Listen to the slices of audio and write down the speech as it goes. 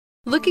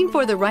Looking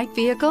for the right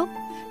vehicle?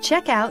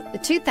 Check out the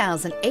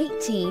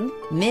 2018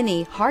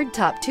 Mini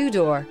Hardtop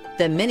 2-Door.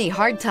 The Mini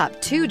Hardtop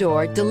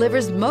 2-Door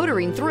delivers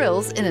motoring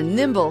thrills in a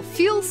nimble,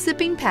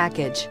 fuel-sipping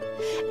package.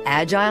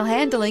 Agile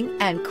handling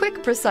and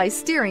quick, precise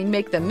steering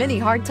make the Mini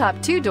Hardtop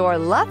 2-Door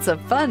lots of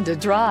fun to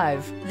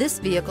drive. This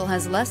vehicle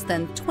has less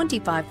than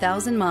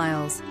 25,000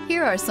 miles.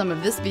 Here are some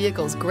of this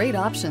vehicle's great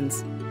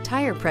options: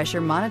 tire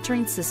pressure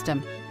monitoring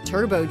system,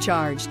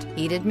 turbocharged,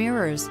 heated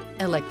mirrors,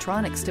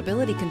 electronic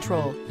stability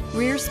control,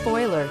 rear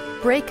spoiler,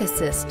 brake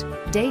assist,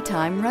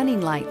 daytime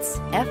running lights,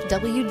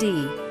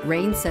 FWD,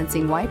 rain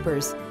sensing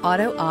wipers,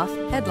 auto off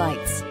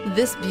headlights.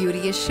 This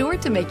beauty is sure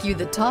to make you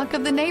the talk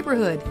of the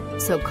neighborhood.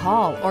 So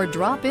call or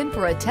drop in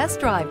for a test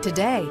drive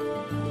today.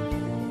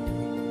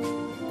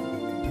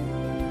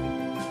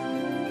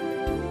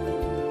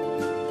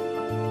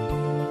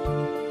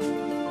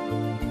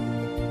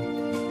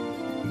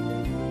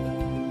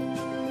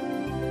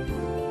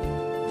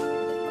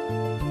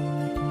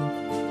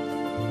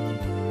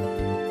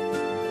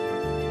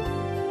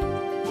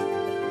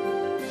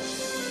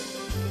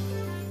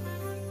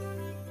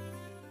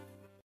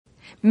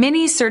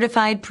 Mini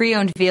certified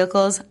pre-owned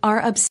vehicles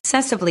are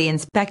obsessively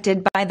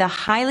inspected by the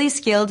highly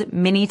skilled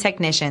Mini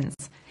technicians.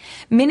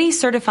 Mini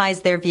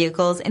certifies their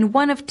vehicles in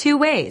one of two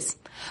ways.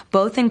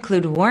 Both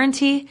include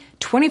warranty,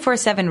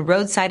 24/7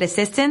 roadside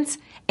assistance,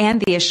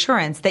 and the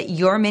assurance that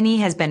your Mini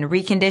has been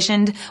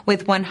reconditioned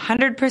with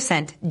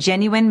 100%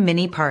 genuine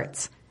Mini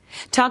parts.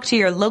 Talk to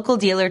your local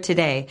dealer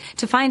today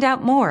to find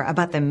out more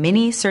about the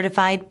Mini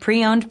certified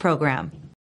pre-owned program.